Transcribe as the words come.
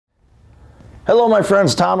Hello my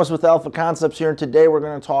friends, Thomas with Alpha Concepts here, and today we're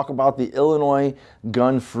going to talk about the Illinois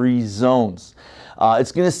gun-free zones.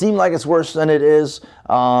 It's going to seem like it's worse than it is.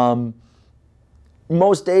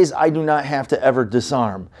 Most days I do not have to ever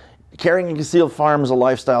disarm. Carrying a concealed firearm is a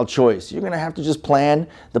lifestyle choice. You're going to have to just plan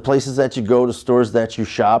the places that you go, the stores that you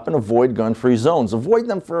shop, and avoid gun-free zones. Avoid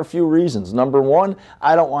them for a few reasons. Number one,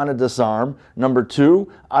 I don't want to disarm. Number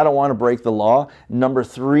two, I don't want to break the law. Number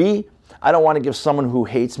three, I don't want to give someone who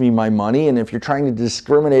hates me my money, and if you're trying to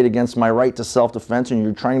discriminate against my right to self-defense and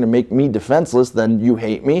you're trying to make me defenseless, then you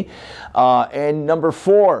hate me. And number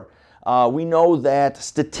four, we know that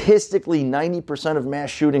statistically 90% of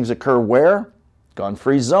mass shootings occur where?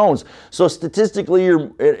 Gun-free zones. So statistically,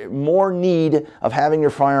 you're more need of having your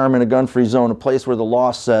firearm in a gun-free zone, a place where the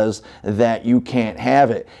law says that you can't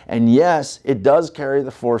have it. And yes, it does carry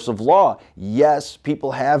the force of law. Yes,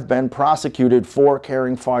 people have been prosecuted for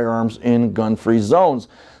carrying firearms in gun-free zones.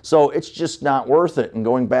 So it's just not worth it. And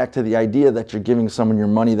going back to the idea that you're giving someone your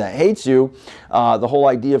money that hates you, the whole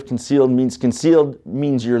idea of concealed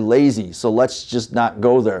means you're lazy. So let's just not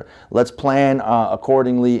go there. Let's plan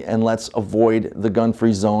accordingly, and let's avoid the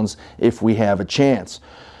gun-free zones if we have a chance.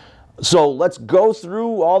 So let's go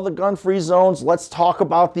through all the gun-free zones. Let's talk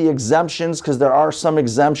about the exemptions, because there are some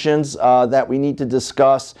exemptions that we need to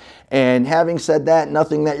discuss. And having said that,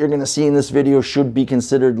 nothing that you're going to see in this video should be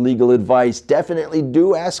considered legal advice. Definitely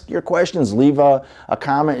do ask your questions. Leave a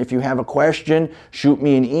comment if you have a question. Shoot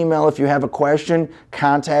me an email if you have a question.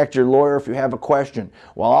 Contact your lawyer if you have a question.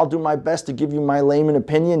 While I'll do my best to give you my layman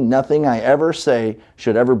opinion, nothing I ever say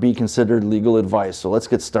should ever be considered legal advice. So let's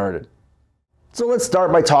get started. So let's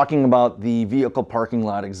start by talking about the vehicle parking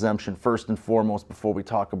lot exemption first and foremost before we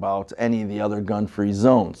talk about any of the other gun-free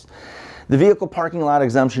zones. The vehicle parking lot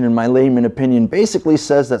exemption, in my layman opinion, basically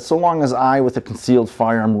says that so long as I, with a concealed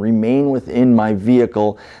firearm, remain within my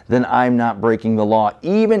vehicle, then I'm not breaking the law,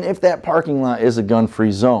 even if that parking lot is a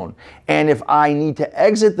gun-free zone. And if I need to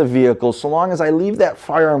exit the vehicle, so long as I leave that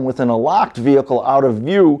firearm within a locked vehicle out of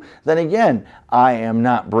view, then again, I am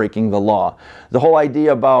not breaking the law. The whole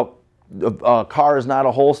idea about a car is not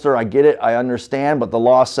a holster, I get it, I understand, but the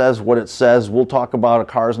law says what it says. We'll talk about a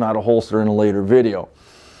car is not a holster in a later video.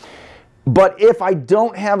 But if I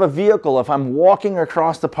don't have a vehicle, if I'm walking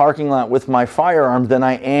across the parking lot with my firearm, then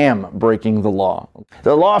I am breaking the law.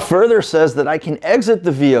 The law further says that I can exit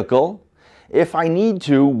the vehicle if I need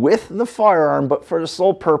to with the firearm, but for the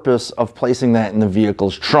sole purpose of placing that in the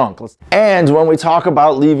vehicle's trunk. And when we talk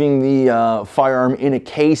about leaving the firearm in a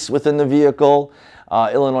case within the vehicle,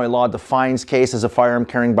 Illinois law defines case as a firearm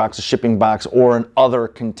carrying box, a shipping box, or an other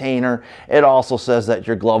container. It also says that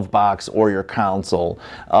your glove box or your console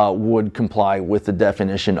would comply with the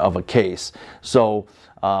definition of a case. So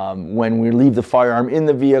when we leave the firearm in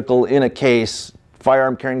the vehicle in a case,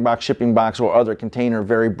 firearm carrying box, shipping box, or other container,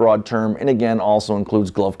 very broad term, and again also includes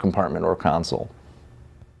glove compartment or console.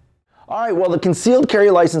 All right, well, the Concealed Carry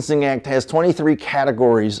Licensing Act has 23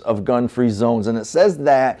 categories of gun-free zones, and it says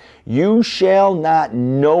that you shall not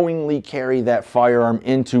knowingly carry that firearm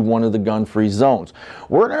into one of the gun-free zones.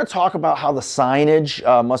 We're going to talk about how the signage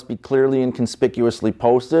must be clearly and conspicuously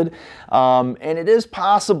posted, and it is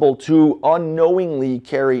possible to unknowingly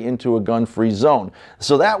carry into a gun-free zone.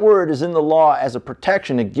 So that word is in the law as a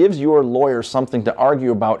protection. It gives your lawyer something to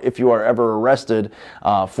argue about if you are ever arrested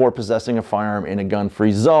for possessing a firearm in a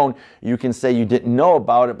gun-free zone. You can say you didn't know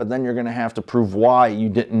about it, but then you're going to have to prove why you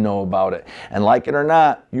didn't know about it. And like it or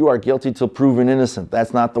not, you are guilty till proven innocent.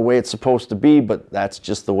 That's not the way it's supposed to be, but that's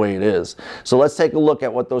just the way it is. So let's take a look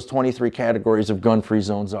at what those 23 categories of gun-free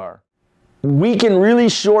zones are. We can really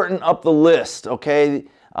shorten up the list, okay?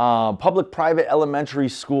 Public, private, elementary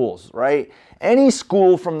schools, right? Any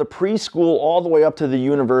school from the preschool all the way up to the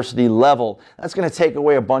university level, that's going to take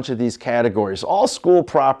away a bunch of these categories. All school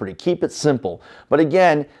property, keep it simple. But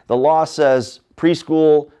again, the law says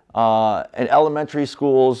preschool and elementary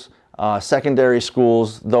schools, secondary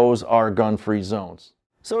schools, those are gun-free zones.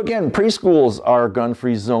 So again, preschools are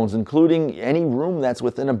gun-free zones, including any room that's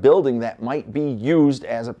within a building that might be used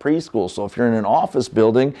as a preschool. So if you're in an office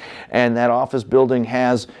building and that office building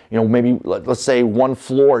has, maybe let's say one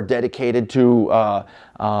floor dedicated to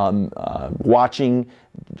watching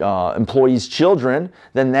employees' children,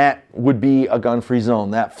 then that would be a gun-free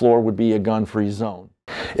zone. That floor would be a gun-free zone.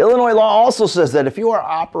 Illinois law also says that if you are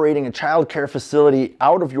operating a child care facility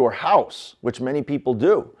out of your house, which many people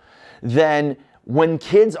do, then when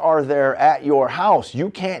kids are there at your house, you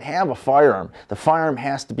can't have a firearm. The firearm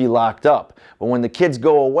has to be locked up. But when the kids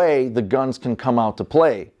go away, the guns can come out to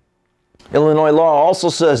play. Illinois law also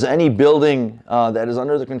says any building that is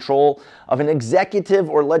under the control of an executive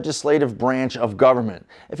or legislative branch of government.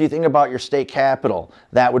 If you think about your state capital,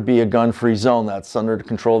 that would be a gun-free zone. That's under the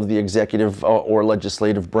control of the executive or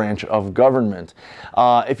legislative branch of government.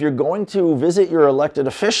 If you're going to visit your elected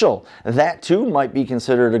official, that too might be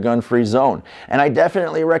considered a gun-free zone. And I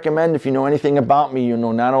definitely recommend, if you know anything about me, you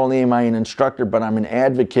know not only am I an instructor, but I'm an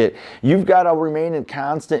advocate. You've got to remain in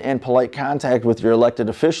constant and polite contact with your elected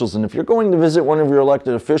officials. And if you're going to visit one of your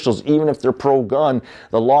elected officials, even if they're pro-gun,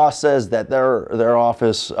 the law says that their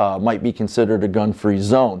office might be considered a gun-free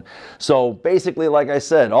zone. So basically, like I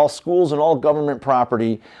said, all schools and all government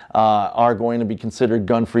property are going to be considered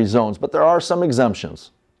gun-free zones, but there are some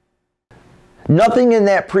exemptions. Nothing in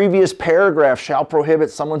that previous paragraph shall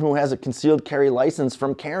prohibit someone who has a concealed carry license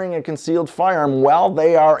from carrying a concealed firearm while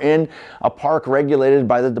they are in a park regulated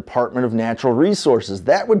by the Department of Natural Resources.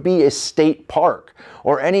 That would be a state park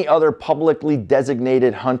or any other publicly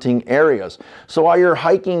designated hunting areas. So while you're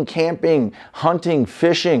hiking, camping, hunting,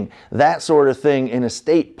 fishing, that sort of thing in a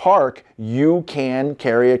state park, you can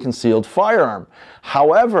carry a concealed firearm.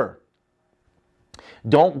 However,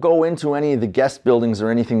 don't go into any of the guest buildings or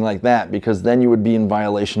anything like that, because then you would be in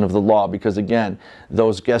violation of the law, because again,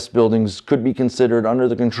 those guest buildings could be considered under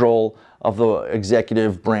the control of the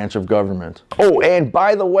executive branch of government. Oh, and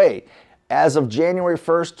by the way, as of January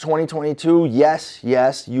 1st, 2022,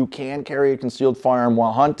 yes, you can carry a concealed firearm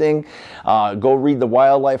while hunting. Go read the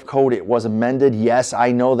Wildlife Code. It was amended. Yes,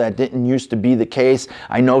 I know that didn't used to be the case.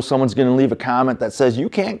 I know someone's going to leave a comment that says you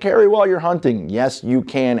can't carry while you're hunting. Yes, you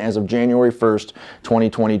can as of January 1st,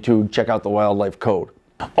 2022. Check out the Wildlife Code.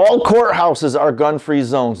 All courthouses are gun-free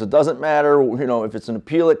zones. It doesn't matter, you know, if it's an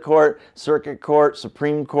appellate court, circuit court,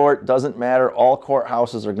 Supreme Court, doesn't matter. All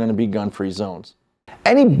courthouses are going to be gun-free zones.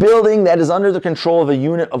 Any building that is under the control of a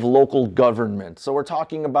unit of local government. So we're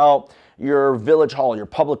talking about your village hall, your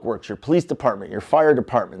public works, your police department, your fire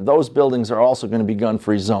department. Those buildings are also going to be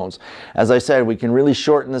gun-free zones. As I said, we can really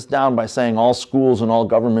shorten this down by saying all schools and all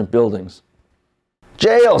government buildings.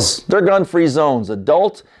 Jails, they're gun-free zones.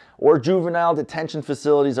 Adult or juvenile detention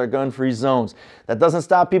facilities are gun-free zones. That doesn't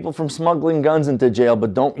stop people from smuggling guns into jail,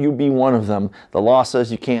 but don't you be one of them. The law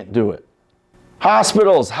says you can't do it.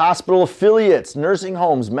 Hospitals, hospital affiliates, nursing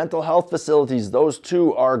homes, mental health facilities, those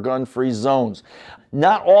too are gun-free zones.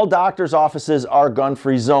 Not all doctors' offices are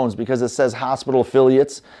gun-free zones because it says hospital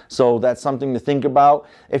affiliates, so that's something to think about.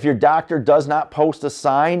 If your doctor does not post a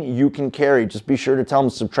sign, you can carry. Just be sure to tell them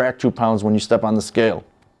to subtract 2 pounds when you step on the scale.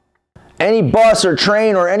 Any bus or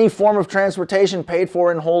train or any form of transportation paid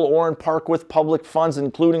for in whole or in part with public funds,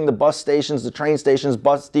 including the bus stations, the train stations,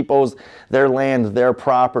 bus depots, their land, their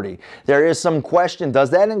property. There is some question,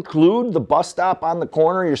 does that include the bus stop on the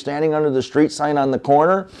corner? You're standing under the street sign on the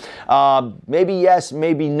corner? Maybe yes,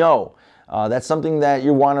 maybe no. That's something that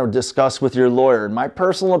you want to discuss with your lawyer. In my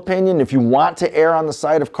personal opinion, if you want to err on the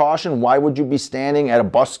side of caution, why would you be standing at a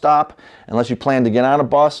bus stop unless you plan to get on a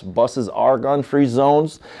bus? Buses are gun-free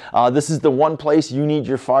zones. This is the one place you need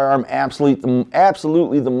your firearm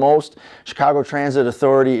absolutely the most. Chicago Transit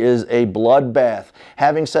Authority is a bloodbath.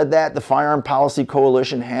 Having said that, the Firearm Policy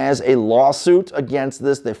Coalition has a lawsuit against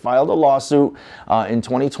this. They filed a lawsuit in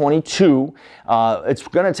 2022. It's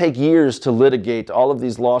going to take years to litigate. All of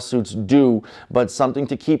these lawsuits do, but something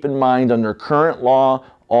to keep in mind: under current law,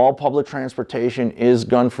 all public transportation is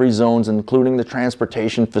gun-free zones, including the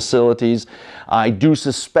transportation facilities. I do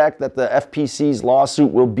suspect that the FPC's lawsuit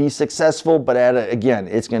will be successful, but again,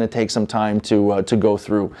 it's going to take some time to go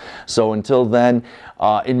through. So until then,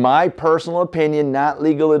 in my personal opinion, not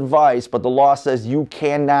legal advice, but the law says you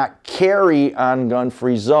cannot carry on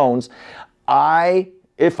gun-free zones.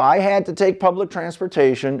 If I had to take public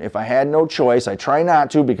transportation, if I had no choice, I try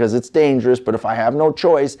not to because it's dangerous, but if I have no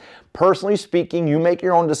choice, personally speaking, you make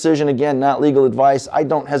your own decision. Again, not legal advice. I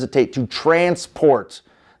don't hesitate to transport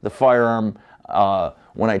the firearm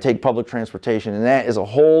when I take public transportation, and that is a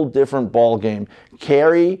whole different ball game.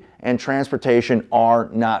 Carry and transportation are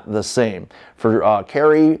not the same. For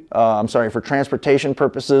for transportation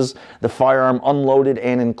purposes, the firearm unloaded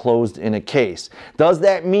and enclosed in a case. Does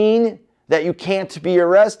that mean that you can't be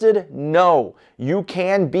arrested? No. You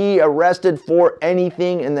can be arrested for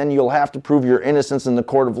anything, and then you'll have to prove your innocence in the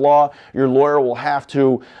court of law. Your lawyer will have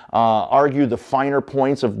to argue the finer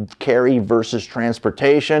points of carry versus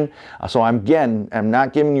transportation. So I'm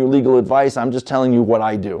not giving you legal advice. I'm just telling you what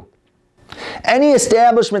I do. Any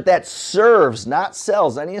establishment that serves, not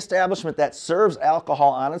sells, any establishment that serves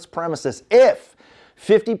alcohol on its premises, if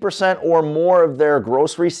 50% or more of their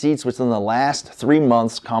gross receipts within the last 3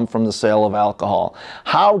 months come from the sale of alcohol.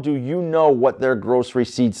 How do you know what their gross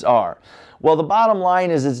receipts are? Well, the bottom line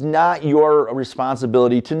is it's not your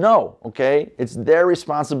responsibility to know, okay? It's their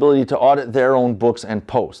responsibility to audit their own books and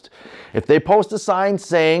post. If they post a sign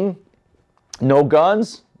saying no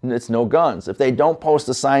guns, it's no guns. If they don't post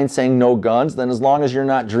a sign saying no guns, then as long as you're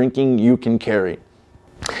not drinking, you can carry.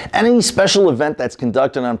 Any special event that's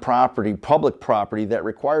conducted on property, public property, that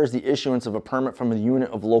requires the issuance of a permit from a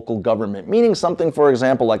unit of local government, meaning something, for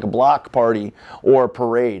example, like a block party or a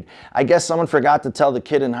parade. I guess someone forgot to tell the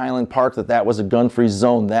kid in Highland Park that that was a gun-free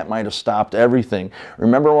zone. That might have stopped everything.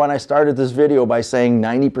 Remember when I started this video by saying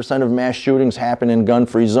 90% of mass shootings happen in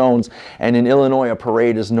gun-free zones, and in Illinois a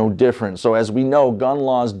parade is no different. So as we know, gun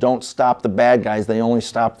laws don't stop the bad guys, they only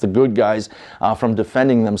stop the good guys from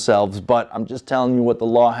defending themselves. But I'm just telling you what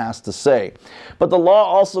the law has to say. But the law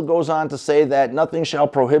also goes on to say that nothing shall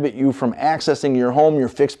prohibit you from accessing your home, your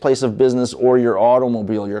fixed place of business, or your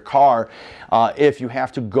automobile, your car. If you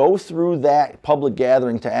have to go through that public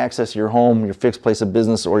gathering to access your home, your fixed place of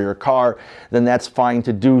business, or your car, then that's fine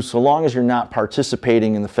to do, so long as you're not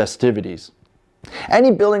participating in the festivities. Any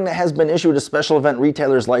building that has been issued a special event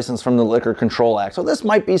retailer's license from the Liquor Control Act. So this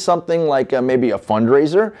might be something like maybe a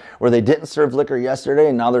fundraiser where they didn't serve liquor yesterday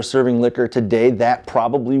and now they're serving liquor today. That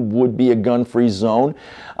probably would be a gun-free zone.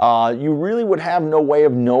 You really would have no way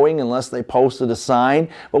of knowing unless they posted a sign.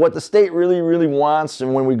 But what the state really wants,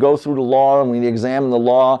 and when we go through the law and we examine the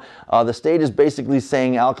law, the state is basically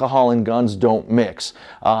saying alcohol and guns don't mix.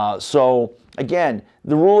 So again,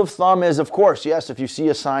 the rule of thumb is, of course, yes, if you see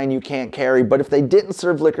a sign you can't carry, but if they didn't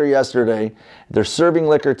serve liquor yesterday, they're serving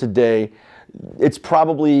liquor today, it's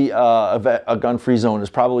probably a gun-free zone. It's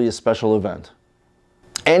probably a special event.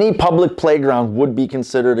 Any public playground would be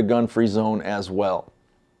considered a gun-free zone as well.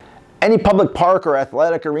 Any public park or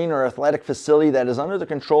athletic arena or athletic facility that is under the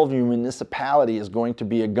control of your municipality is going to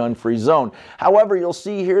be a gun-free zone. However, you'll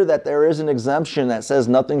see here that there is an exemption that says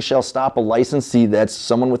nothing shall stop a licensee, that's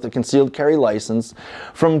someone with a concealed carry license,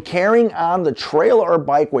 from carrying on the trail or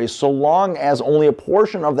bikeway so long as only a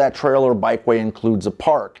portion of that trail or bikeway includes a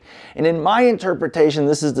park. And in my interpretation,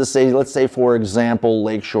 this is to say, let's say for example,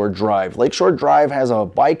 Lakeshore Drive. Lakeshore Drive has a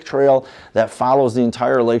bike trail that follows the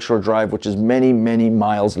entire Lakeshore Drive, which is many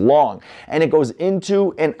miles long. And it goes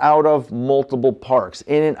into and out of multiple parks,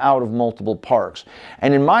 in and out of multiple parks.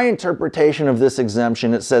 And in my interpretation of this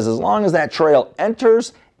exemption, it says as long as that trail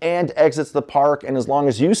enters and exits the park, and as long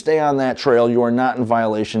as you stay on that trail, you are not in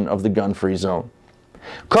violation of the gun-free zone.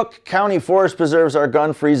 Cook County Forest Preserves are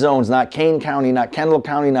gun-free zones, not Kane County, not Kendall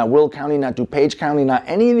County, not Will County, not DuPage County, not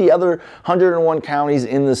any of the other 101 counties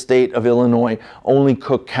in the state of Illinois, only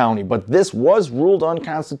Cook County. But this was ruled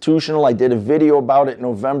unconstitutional. I did a video about it in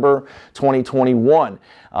November 2021.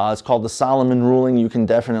 It's called the Solomon ruling. You can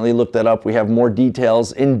definitely look that up. We have more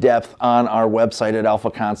details in depth on our website at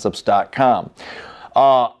alphaconcepts.com.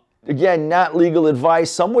 Again, not legal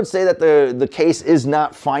advice. Some would say that the case is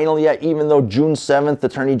not final yet, even though June 7th,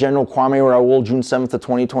 Attorney General Kwame Raoul, June 7th of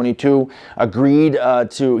 2022, agreed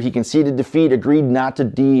he conceded defeat, agreed not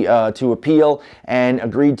to appeal, and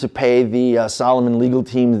agreed to pay the Solomon legal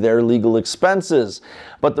team their legal expenses.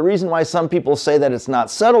 But the reason why some people say that it's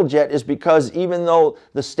not settled yet is because even though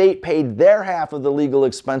the state paid their half of the legal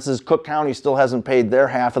expenses, Cook County still hasn't paid their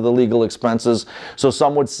half of the legal expenses. So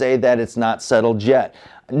some would say that it's not settled yet.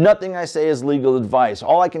 Nothing I say is legal advice.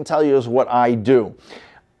 All I can tell you is what I do.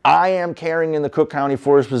 I am carrying in the Cook County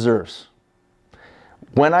Forest Preserves.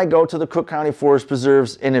 When I go to the Cook County Forest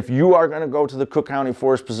Preserves, and if you are going to go to the Cook County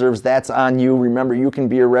Forest Preserves, that's on you. Remember, you can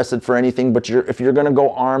be arrested for anything, but if you're going to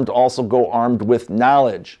go armed, also go armed with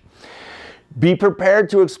knowledge. Be prepared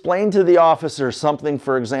to explain to the officer something,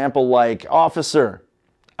 for example, like, "Officer,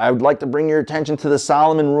 I would like to bring your attention to the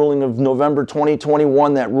Solomon ruling of November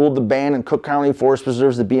 2021 that ruled the ban in Cook County Forest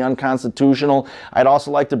Preserves to be unconstitutional. I'd also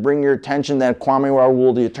like to bring your attention that Kwame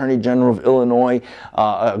Raoul, the Attorney General of Illinois,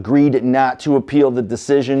 agreed not to appeal the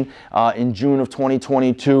decision in June of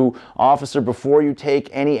 2022. Officer, before you take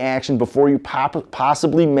any action, before you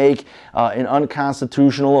possibly make an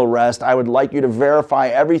unconstitutional arrest, I would like you to verify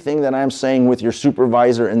everything that I'm saying with your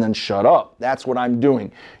supervisor and then shut up." That's what I'm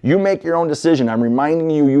doing. You make your own decision. I'm reminding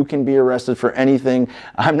you, you can be arrested for anything.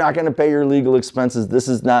 I'm not going to pay your legal expenses. This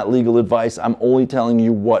is not legal advice. I'm only telling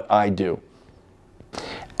you what I do.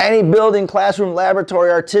 Any building, classroom, laboratory,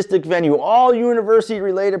 artistic venue, all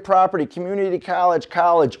university-related property, community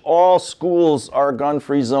college, all schools are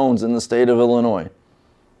gun-free zones in the state of Illinois.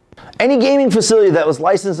 Any gaming facility that was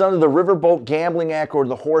licensed under the Riverboat Gambling Act or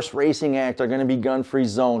the Horse Racing Act are going to be gun-free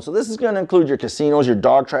zones. So this is going to include your casinos, your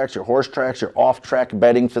dog tracks, your horse tracks, your off-track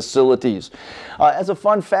betting facilities. As a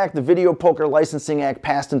fun fact, the Video Poker Licensing Act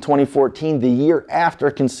passed in 2014, the year after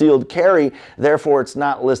concealed carry. Therefore, it's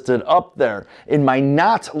not listed up there. In my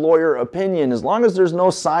not lawyer opinion, as long as there's no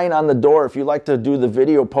sign on the door, if you like to do the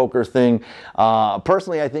video poker thing,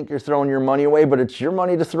 personally, I think you're throwing your money away, but it's your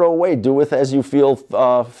money to throw away. Do with as you feel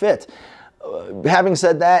fit. Having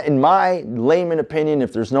said that, in my layman opinion,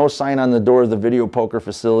 if there's no sign on the door of the video poker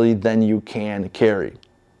facility, then you can carry.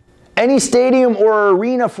 Any stadium or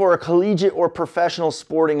arena for a collegiate or professional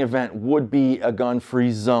sporting event would be a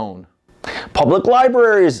gun-free zone. Public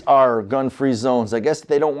libraries are gun-free zones. I guess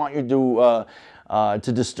they don't want you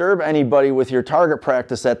to disturb anybody with your target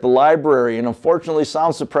practice at the library, and unfortunately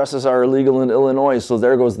sound suppressors are illegal in Illinois, so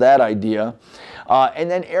there goes that idea.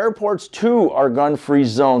 And then airports too are gun-free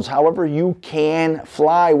zones. However, you can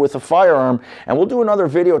fly with a firearm, and we'll do another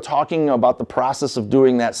video talking about the process of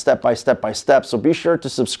doing that step by step, so be sure to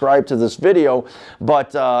subscribe to this video.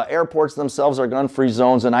 But airports themselves are gun-free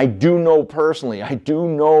zones, and I do know personally,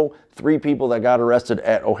 3 people that got arrested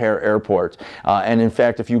at O'Hare Airport. And in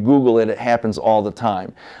fact, if you Google it, it happens all the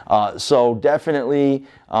time. So definitely,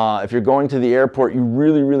 if you're going to the airport, you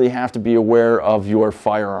really have to be aware of your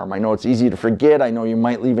firearm. I know it's easy to forget. I know you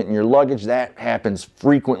might leave it in your luggage. That happens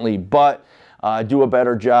frequently, but do a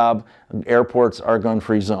better job. Airports are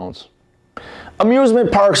gun-free zones.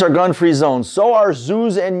 Amusement parks are gun-free zones. So are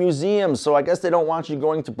zoos and museums. So I guess they don't want you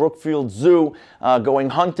going to Brookfield Zoo, going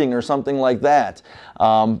hunting or something like that.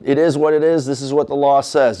 It is what it is. This is what the law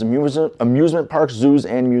says. Amusement parks, zoos,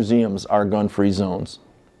 and museums are gun-free zones.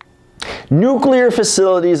 Nuclear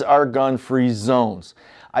facilities are gun-free zones.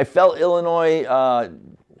 I felt Illinois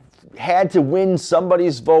had to win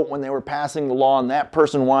somebody's vote when they were passing the law, and that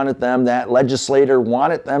person wanted them, that legislator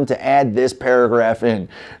wanted them to add this paragraph in.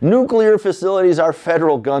 Nuclear facilities are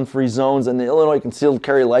federal gun-free zones, and the Illinois Concealed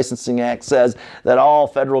Carry Licensing Act says that all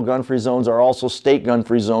federal gun-free zones are also state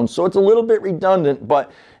gun-free zones, so it's a little bit redundant, but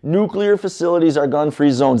nuclear facilities are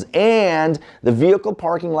gun-free zones, and the vehicle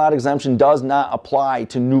parking lot exemption does not apply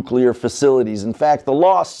to nuclear facilities. In fact, the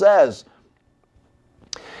law says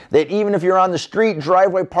that even if you're on the street,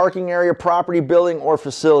 driveway, parking area, property, building, or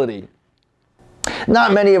facility.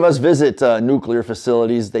 Not many of us visit nuclear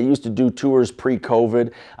facilities. They used to do tours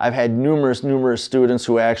pre-COVID. I've had numerous students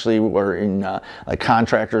who actually were in like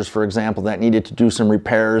contractors, for example, that needed to do some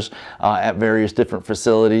repairs at various different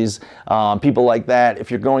facilities. People like that. If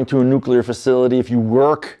you're going to a nuclear facility, if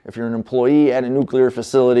you're an employee at a nuclear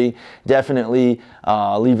facility, definitely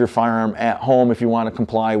leave your firearm at home if you want to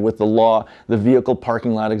comply with the law. The vehicle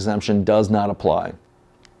parking lot exemption does not apply.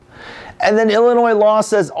 And then Illinois law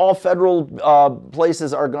says all federal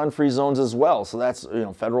places are gun-free zones as well. So that's,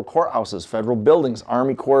 federal courthouses, federal buildings,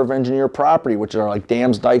 Army Corps of Engineer property, which are like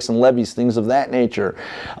dams, dikes, and levees, things of that nature.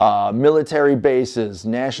 Military bases,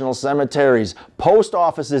 national cemeteries, post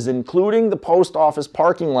offices, including the post office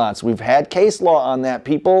parking lots. We've had case law on that.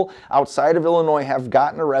 People outside of Illinois have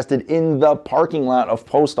gotten arrested in the parking lot of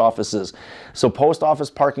post offices. So post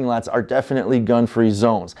office parking lots are definitely gun-free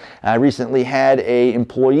zones. I recently had an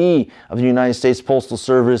employee of the United States Postal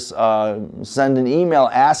Service send an email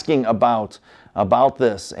asking about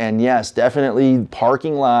this. And yes, definitely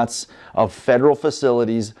parking lots of federal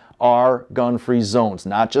facilities are gun-free zones.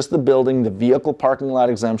 Not just the building, the vehicle parking lot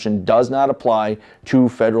exemption does not apply to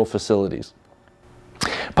federal facilities.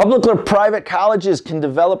 Public or private colleges can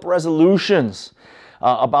develop resolutions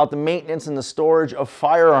about the maintenance and the storage of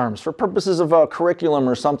firearms for purposes of a curriculum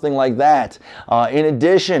or something like that. In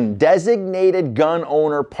addition, designated gun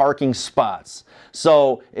owner parking spots.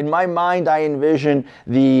 So in my mind, I envision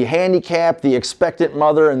the handicapped, the expectant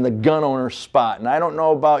mother, and the gun owner spot. And I don't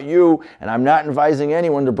know about you, and I'm not advising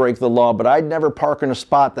anyone to break the law, but I'd never park in a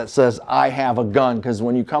spot that says, I have a gun, because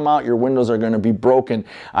when you come out, your windows are going to be broken.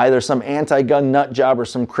 Either some anti-gun nut job or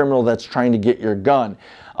some criminal that's trying to get your gun.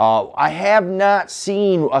 I have not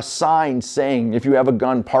seen a sign saying, if you have a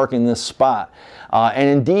gun, park in this spot. And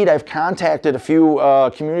indeed, I've contacted a few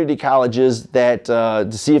community colleges that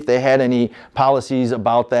to see if they had any policies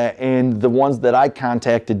about that, and the ones that I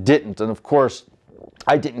contacted didn't. And of course,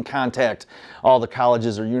 I didn't contact all the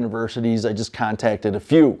colleges or universities. I just contacted a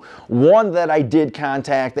few. One that I did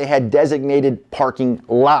contact, they had designated parking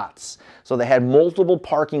lots. So So they had multiple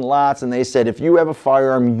parking lots, and they said, if you have a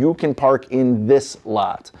firearm, you can park in this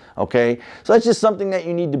lot, okay? So that's just something that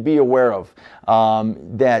you need to be aware of,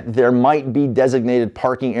 that there might be designated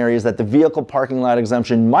parking areas, that the vehicle parking lot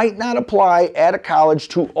exemption might not apply at a college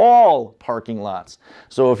to all parking lots.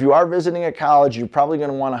 So if you are visiting a college, you're probably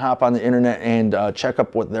going to want to hop on the internet and check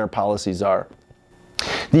up what their policies are.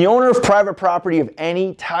 The owner of private property of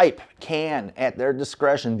any type can, at their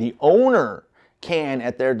discretion, the owner can,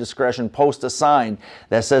 at their discretion, post a sign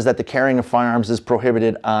that says that the carrying of firearms is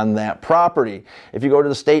prohibited on that property. If you go to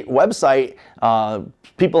the state website,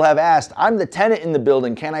 people have asked, I'm the tenant in the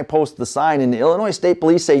building, can I post the sign? And the Illinois State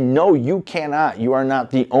Police say, no, you cannot. You are not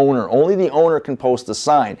the owner. Only the owner can post the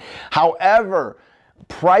sign. However,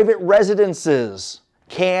 private residences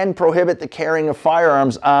can prohibit the carrying of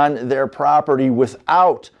firearms on their property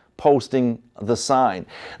without posting the sign.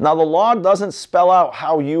 Now, the law doesn't spell out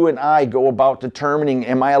how you and I go about determining,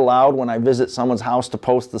 am I allowed when I visit someone's house to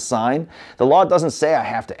post the sign? The law doesn't say I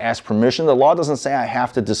have to ask permission. The law doesn't say I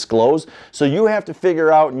have to disclose. So you have to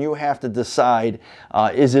figure out and you have to decide,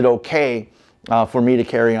 is it okay for me to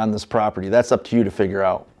carry on this property? That's up to you to figure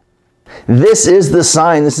out. This is the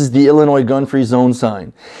sign. This is the Illinois gun-free zone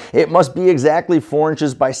sign. It must be exactly 4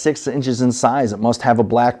 inches by 6 inches in size. It must have a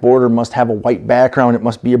black border, must have a white background. It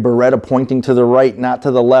must be a Beretta pointing to the right, not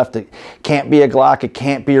to the left. It can't be a Glock. It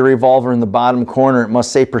can't be a revolver in the bottom corner. It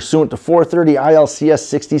must say pursuant to 430 ILCS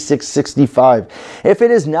 6665. If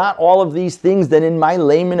it is not all of these things, then in my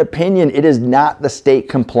layman opinion, it is not the state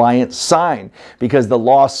compliant sign, because the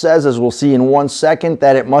law says, as we'll see in 1 second,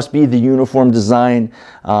 that it must be the uniform design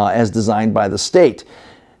as designed by the state.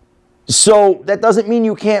 So that doesn't mean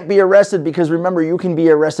you can't be arrested, because remember, you can be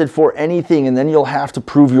arrested for anything, and then you'll have to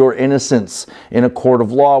prove your innocence in a court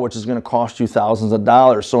of law, which is going to cost you thousands of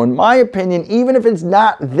dollars. So in my opinion, even if it's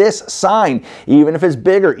not this sign, even if it's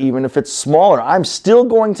bigger, even if it's smaller, I'm still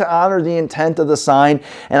going to honor the intent of the sign,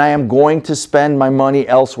 and I am going to spend my money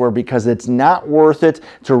elsewhere, because it's not worth it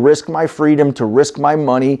to risk my freedom, to risk my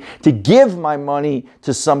money, to give my money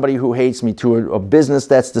to somebody who hates me, to a business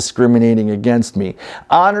that's discriminating against me.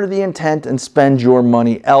 Honor the intent and spend your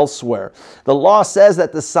money elsewhere. The law says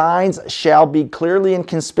that the signs shall be clearly and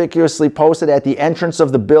conspicuously posted at the entrance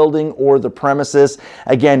of the building or the premises.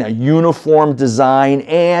 Again, a uniform design,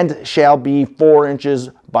 and shall be 4 inches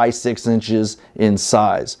by 6 inches in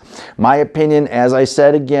size. My opinion, as I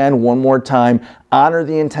said again, one more time, honor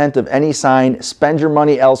the intent of any sign, spend your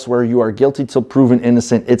money elsewhere. You are guilty till proven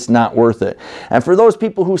innocent. It's not worth it. And for those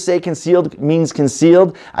people who say concealed means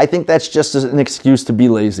concealed, I think that's just an excuse to be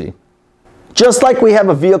lazy. Just like we have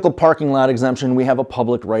a vehicle parking lot exemption, we have a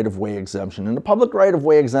public right-of-way exemption. And the public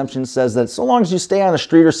right-of-way exemption says that so long as you stay on a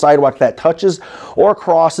street or sidewalk that touches or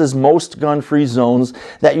crosses most gun-free zones,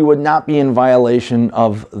 that you would not be in violation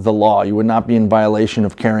of the law. You would not be in violation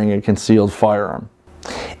of carrying a concealed firearm.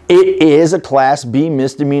 It is a Class B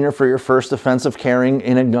misdemeanor for your first offense of carrying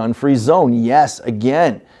in a gun-free zone. Yes,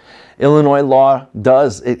 again, Illinois law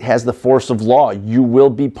it has the force of law. You will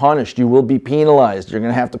be punished. You will be penalized. You're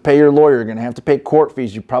going to have to pay your lawyer. You're going to have to pay court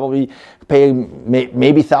fees. You probably pay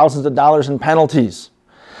maybe thousands of dollars in penalties.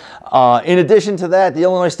 In addition to that, the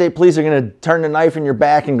Illinois State Police are going to turn the knife in your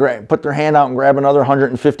back and put their hand out and grab another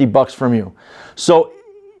 $150 from you. So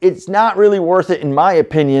it's not really worth it, in my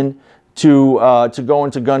opinion, to go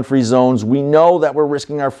into gun-free zones. We know that we're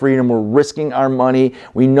risking our freedom, we're risking our money.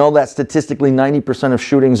 We know that statistically 90% of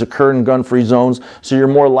shootings occur in gun-free zones, so you're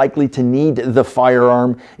more likely to need the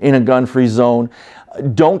firearm in a gun-free zone.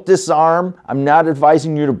 Don't disarm. I'm not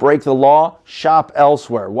advising you to break the law. Shop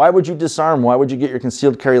elsewhere. Why would you disarm? Why would you get your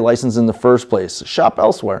concealed carry license in the first place? Shop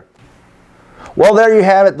elsewhere. Well, there you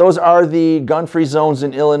have it. Those are the gun-free zones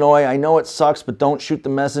in Illinois. I know it sucks, but don't shoot the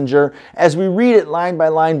messenger. As we read it line by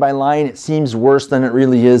line by line, it seems worse than it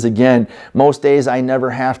really is. Again, most days I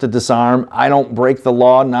never have to disarm. I don't break the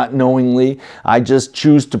law, not knowingly. I just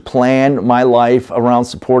choose to plan my life around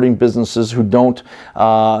supporting businesses who don't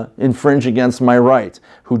infringe against my rights,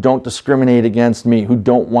 who don't discriminate against me, who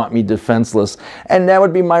don't want me defenseless. And that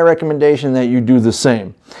would be my recommendation, that you do the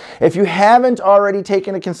same. If you haven't already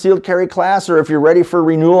taken a concealed carry class, or if you're ready for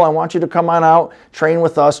renewal, I want you to come on out, train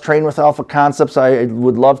with us, train with Alpha Concepts. I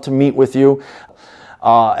would love to meet with you.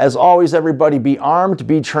 As always, everybody, be armed,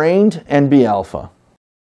 be trained, and be alpha.